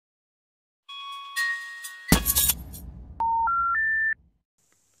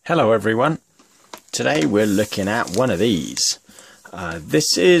Hello everyone. Today we're looking at one of these.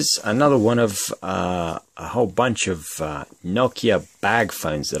 This is another one of a whole bunch of Nokia bag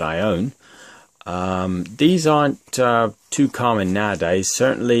phones that I own. These aren't too common nowadays.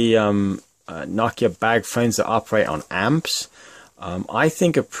 Certainly Nokia bag phones that operate on amps I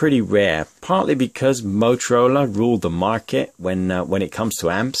think are pretty rare, partly because Motorola ruled the market when it comes to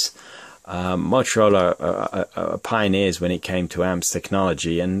amps. Motorola are pioneers when it came to amps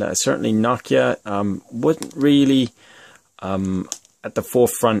technology, and certainly Nokia wasn't really at the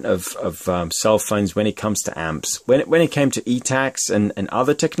forefront of cell phones when it comes to amps. When it came to e-tax and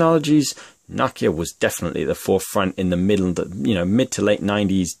other technologies, Nokia was definitely at the forefront in the middle, mid to late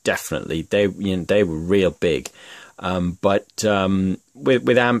 90s. Definitely, they were real big. But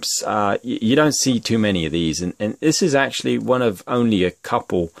with amps, you don't see too many of these, and this is actually one of only a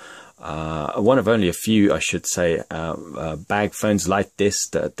couple. One of only a few, I should say, bag phones like this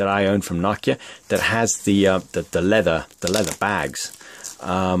that I own from Nokia that has the leather bags.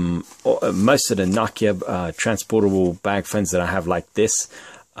 Most of the Nokia transportable bag phones that I have like this,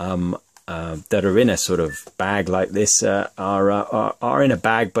 that are in a sort of bag like this, are in a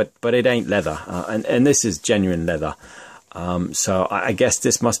bag, but it ain't leather, and this is genuine leather. So I guess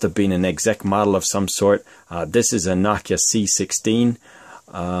this must have been an exec model of some sort. This is a Nokia C16.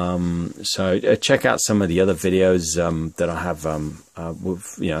 So check out some of the other videos that I have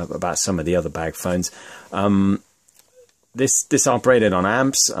about some of the other bag phones. This operated on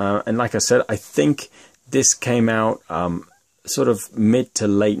amps, and like I said, I think this came out sort of mid to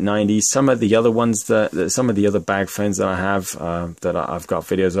late 90s. Some of the other ones some of the other bag phones that I have that I've got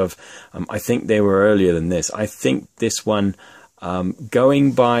videos of, I think they were earlier than this. I think this one,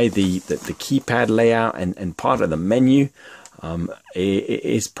 going by the keypad layout and part of the menu,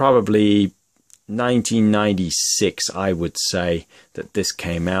 is probably 1996, I would say, that this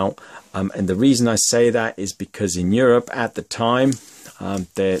came out. And the reason I say that is because in Europe at the time,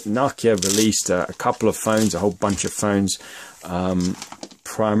 the Nokia released a couple of phones, a whole bunch of phones.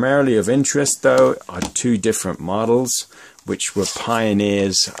 Primarily of interest, though, are two different models, which were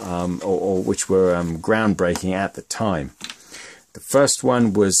pioneers or which were groundbreaking at the time. The first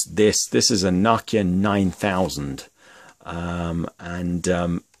one was this. This is a Nokia 9000. And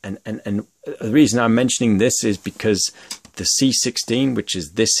the reason I'm mentioning this is because the C16, which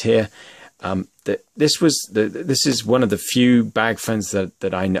is this here, this is one of the few bag phones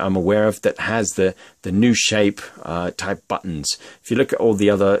that I'm aware of that has the new shape type buttons. If you look at all the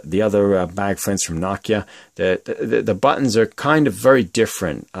other bag phones from Nokia, the buttons are kind of very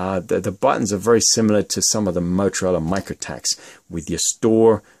different. The buttons are very similar to some of the Motorola Microtacs, with your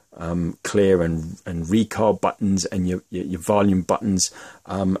store, clear and recall buttons, and your volume buttons,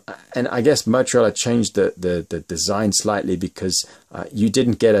 and I guess Motorola changed the design slightly because you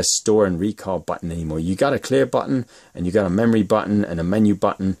didn't get a store and recall button anymore. You got a clear button, and you got a memory button and a menu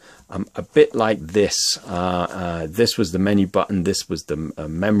button, a bit like this. This was the menu button, this was the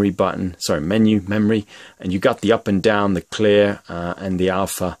memory button, sorry, memory, and you got the up and down, the clear, and the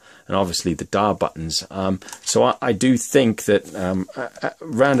alpha, and obviously the dial buttons. So I do think that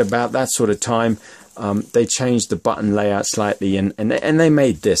round about that sort of time, they changed the button layout slightly, and they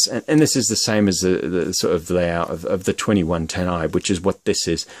made this, and this is the same as the sort of layout of the 2110i, which is what this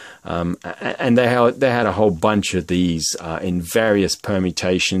is. And they had a whole bunch of these in various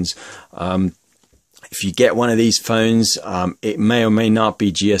permutations. If you get one of these phones, it may or may not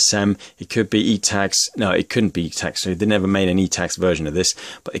be GSM. It could be e-tax. No, it couldn't be e-tax. So they never made an e-tax version of this.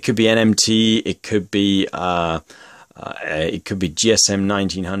 But it could be NMT. It could be GSM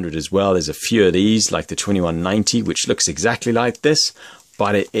 1900 as well. There's a few of these, like the 2190, which looks exactly like this,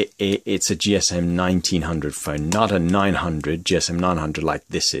 but it's a GSM 1900 phone, not a 900, GSM 900 like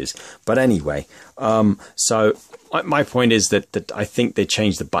this is. But anyway, so my point is that I think they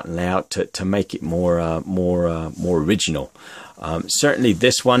changed the button layout to make it more original. Certainly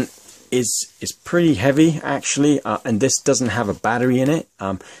this one is pretty heavy, actually, and this doesn't have a battery in it.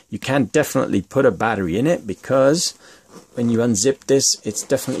 You can definitely put a battery in it, because when you unzip this, it's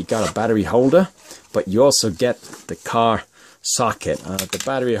definitely got a battery holder, but you also get the car socket. The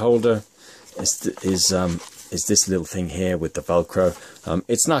battery holder is this little thing here with the Velcro.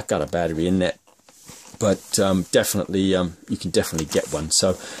 It's not got a battery in it, but definitely you can definitely get one.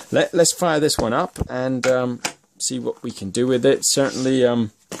 So let's fire this one up and see what we can do with it. Certainly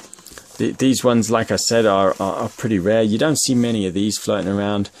these ones, like I said, are pretty rare. You don't see many of these floating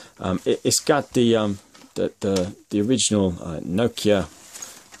around. It's got the original Nokia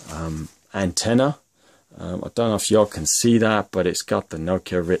antenna. I don't know if y'all can see that, but it's got the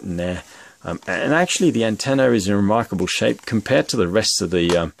Nokia written there. And actually the antenna is in remarkable shape compared to the rest of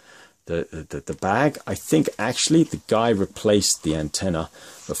the bag. I think actually the guy replaced the antenna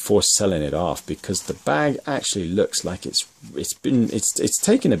before selling it off, because the bag actually looks like it's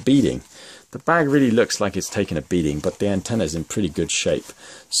taken a beating. The bag really looks like it's taken a beating, but the antenna is in pretty good shape.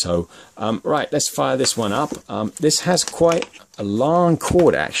 So right, let's fire this one up. This has quite a long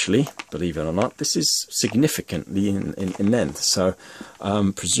cord actually, believe it or not. This is significantly in length. So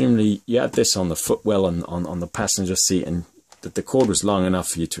presumably you had this on the footwell on the passenger seat, and that the cord was long enough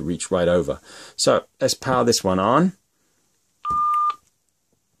for you to reach right over. So let's power this one on,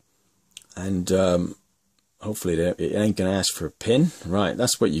 and hopefully it ain't gonna ask for a pin. Right,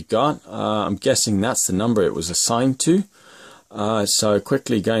 that's what you got. I'm guessing that's the number it was assigned to. So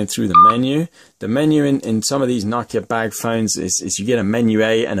quickly going through the menu. The menu in some of these Nokia bag phones is you get a menu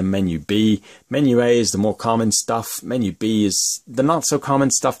A and a menu B. Menu A is the more common stuff. Menu B is the not so common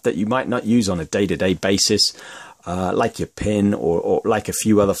stuff that you might not use on a day-to-day basis. Like your PIN or like a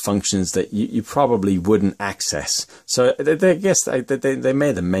few other functions that you probably wouldn't access. So I guess they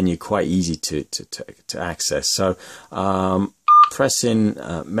made the menu quite easy to access. So press in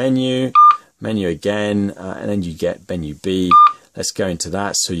menu again, and then you get menu B. Let's go into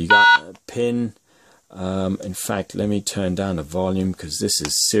that. So you got PIN. In fact, let me turn down the volume because this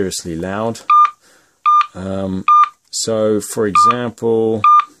is seriously loud. So for example,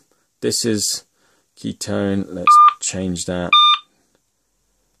 this is ketone. Let's change that.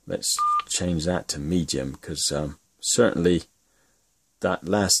 Let's change that to medium, because certainly that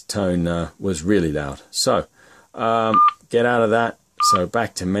last tone was really loud. So get out of that. So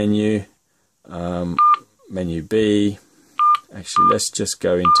back to menu, menu B. Actually, let's just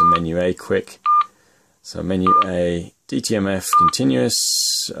go into menu A quick. So menu A, DTMF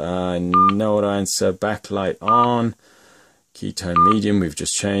continuous, no auto answer, backlight on. Ketone medium, we've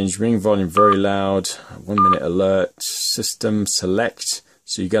just changed. Ring volume very loud. 1 minute alert. System select.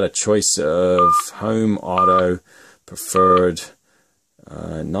 So you got a choice of home, auto, preferred,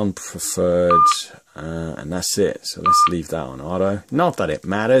 non-preferred, and that's it. So let's leave that on auto. Not that it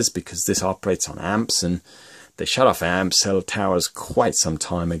matters, because this operates on amps, and they shut off amp cell towers quite some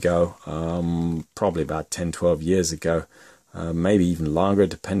time ago, probably about 10-12 years ago, maybe even longer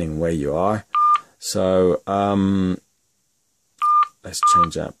depending where you are. So let's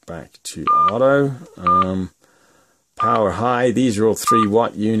change that back to auto. Power high, these are all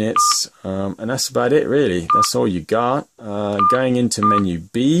 3-watt units, and that's about it really. That's all you got. Going into menu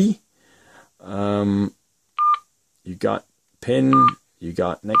B, you got PIN, you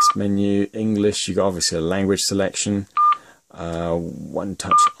got next menu, English, you got obviously a language selection, one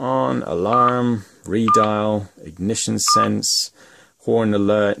touch on, alarm, redial, ignition sense, horn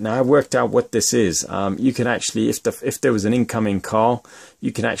alert. Now I worked out what this is. You can actually, if there was an incoming call,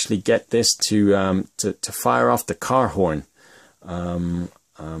 you can actually get this to fire off the car horn,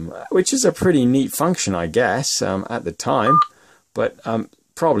 which is a pretty neat function, I guess, at the time, but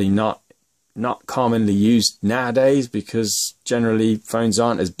probably not commonly used nowadays, because generally phones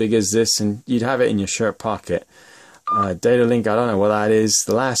aren't as big as this, and you'd have it in your shirt pocket. Data link, I don't know what that is.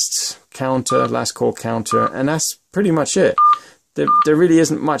 The last call counter, and that's pretty much it. There really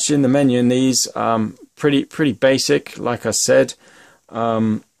isn't much in the menu in these. Pretty basic, like I said,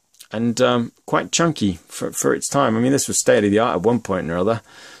 and quite chunky for its time. I mean, this was state of the art at one point or other,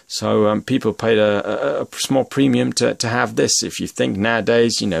 so people paid a small premium to have this. If you think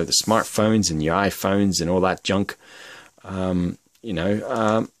nowadays, you know, the smartphones and your iPhones and all that junk, you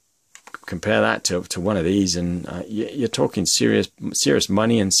know, compare that to one of these, and you're talking serious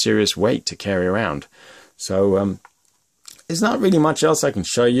money and serious weight to carry around. So there's not really much else I can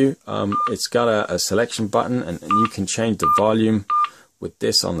show you. It's got a selection button, and you can change the volume with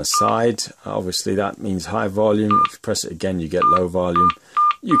this on the side. Obviously that means high volume. If you press it again, you get low volume.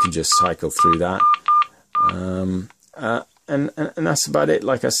 You can just cycle through that, and that's about it.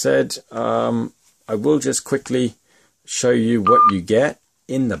 Like I said, I will just quickly show you what you get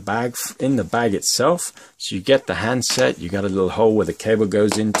in the bag itself. So you get the handset, you got a little hole where the cable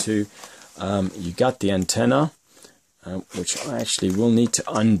goes into, you got the antenna, which I actually will need to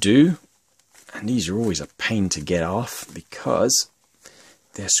undo, and these are always a pain to get off because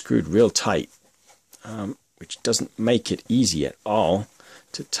they're screwed real tight, which doesn't make it easy at all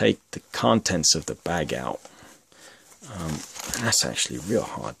to take the contents of the bag out, and that's actually real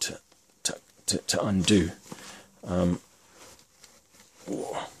hard to undo.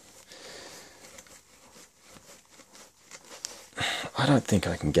 I don't think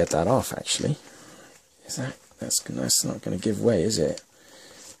I can get that off actually. That's not going to give way, is it?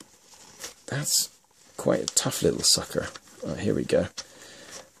 That's quite a tough little sucker. Oh, here we go.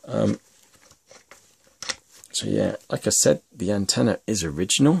 So yeah, like I said, the antenna is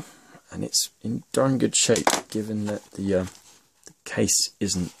original and it's in darn good shape, given that the case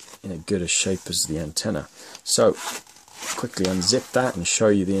isn't in as good a shape as the antenna. So quickly unzip that and show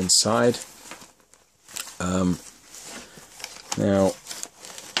you the inside. Now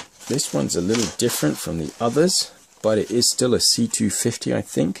this one's a little different from the others, but it is still a C250, I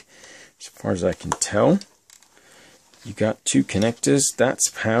think, as far as I can tell. You got two connectors, that's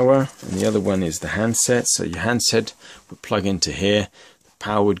power, and the other one is the handset. So your handset would plug into here, the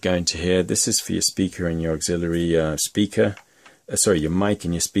power would go into here. This is for your speaker and your auxiliary speaker. Sorry, your mic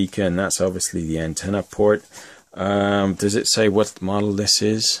and your speaker, and that's obviously the antenna port. Does it say what model this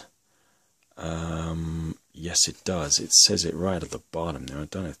is? Yes, it does. It says it right at the bottom there. I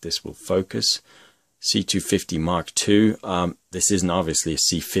don't know if this will focus. C250 Mark II. This isn't obviously a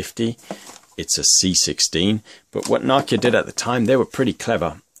C50. It's a C16. But what Nokia did at the time, they were pretty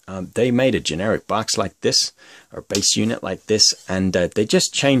clever. They made a generic box like this, or base unit like this, and they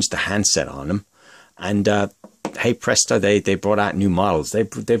just changed the handset on them. And hey presto, they brought out new models. They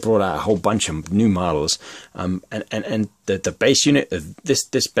brought out a whole bunch of new models. And the base unit,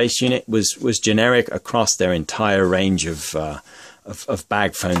 this base unit was generic across their entire range of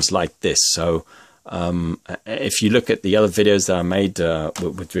bag phones like this. So if you look at the other videos that I made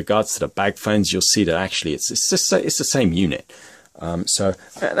with regards to the bag phones, you'll see that actually it's the same unit. So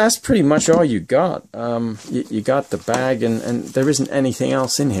that's pretty much all you got. You got the bag, and there isn't anything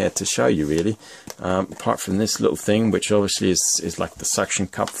else in here to show you really, apart from this little thing, which obviously is like the suction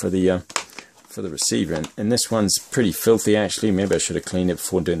cup for the receiver. And this one's pretty filthy actually. Maybe I should have cleaned it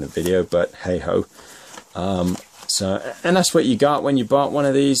before doing the video, but hey ho. So, and that's what you got when you bought one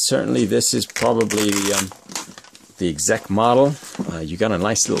of these. Certainly this is probably the exec model. You got a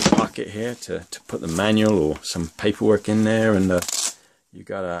nice little pocket here to put the manual or some paperwork in there, and you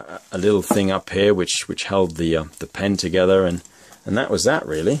got a little thing up here which held the pen together, and that was that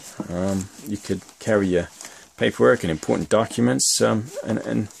really. You could carry your paperwork and important documents,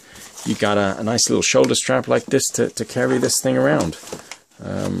 and you got a nice little shoulder strap like this to carry this thing around.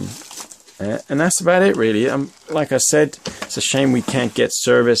 And that's about it really. Like I said, it's a shame we can't get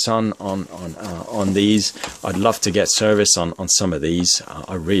service on these. I'd love to get service on some of these.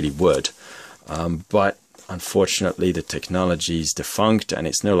 I really would. But unfortunately the technology's defunct and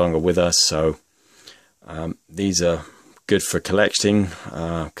it's no longer with us. So these are good for collecting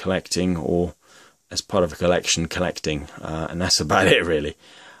or as part of a collection collecting. And that's about it really.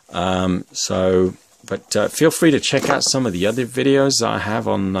 But feel free to check out some of the other videos I have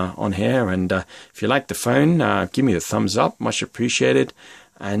on here, and if you like the phone, give me the thumbs up, much appreciated.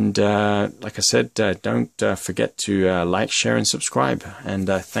 And like I said, don't forget to like, share, and subscribe. And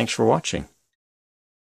thanks for watching.